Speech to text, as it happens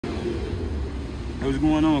Hey, what's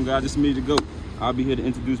going on, guys? This is me, the GOAT. I'll be here to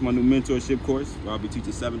introduce my new mentorship course, where I'll be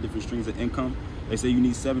teaching 7 different streams of income. They say you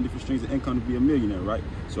need 7 different streams of income to be a millionaire, right?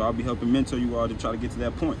 So I'll be helping mentor you all to try to get to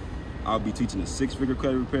that point. I'll be teaching a 6-figure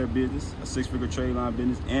credit repair business, a 6-figure trade line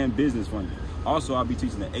business, and business funding. Also, I'll be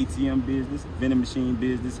teaching an ATM business, vending machine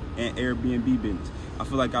business, and Airbnb business. I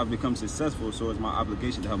feel like I've become successful, so it's my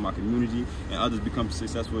obligation to help my community and others become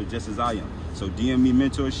successful just as I am. So DM me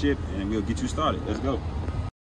mentorship, and we'll get you started. Let's go.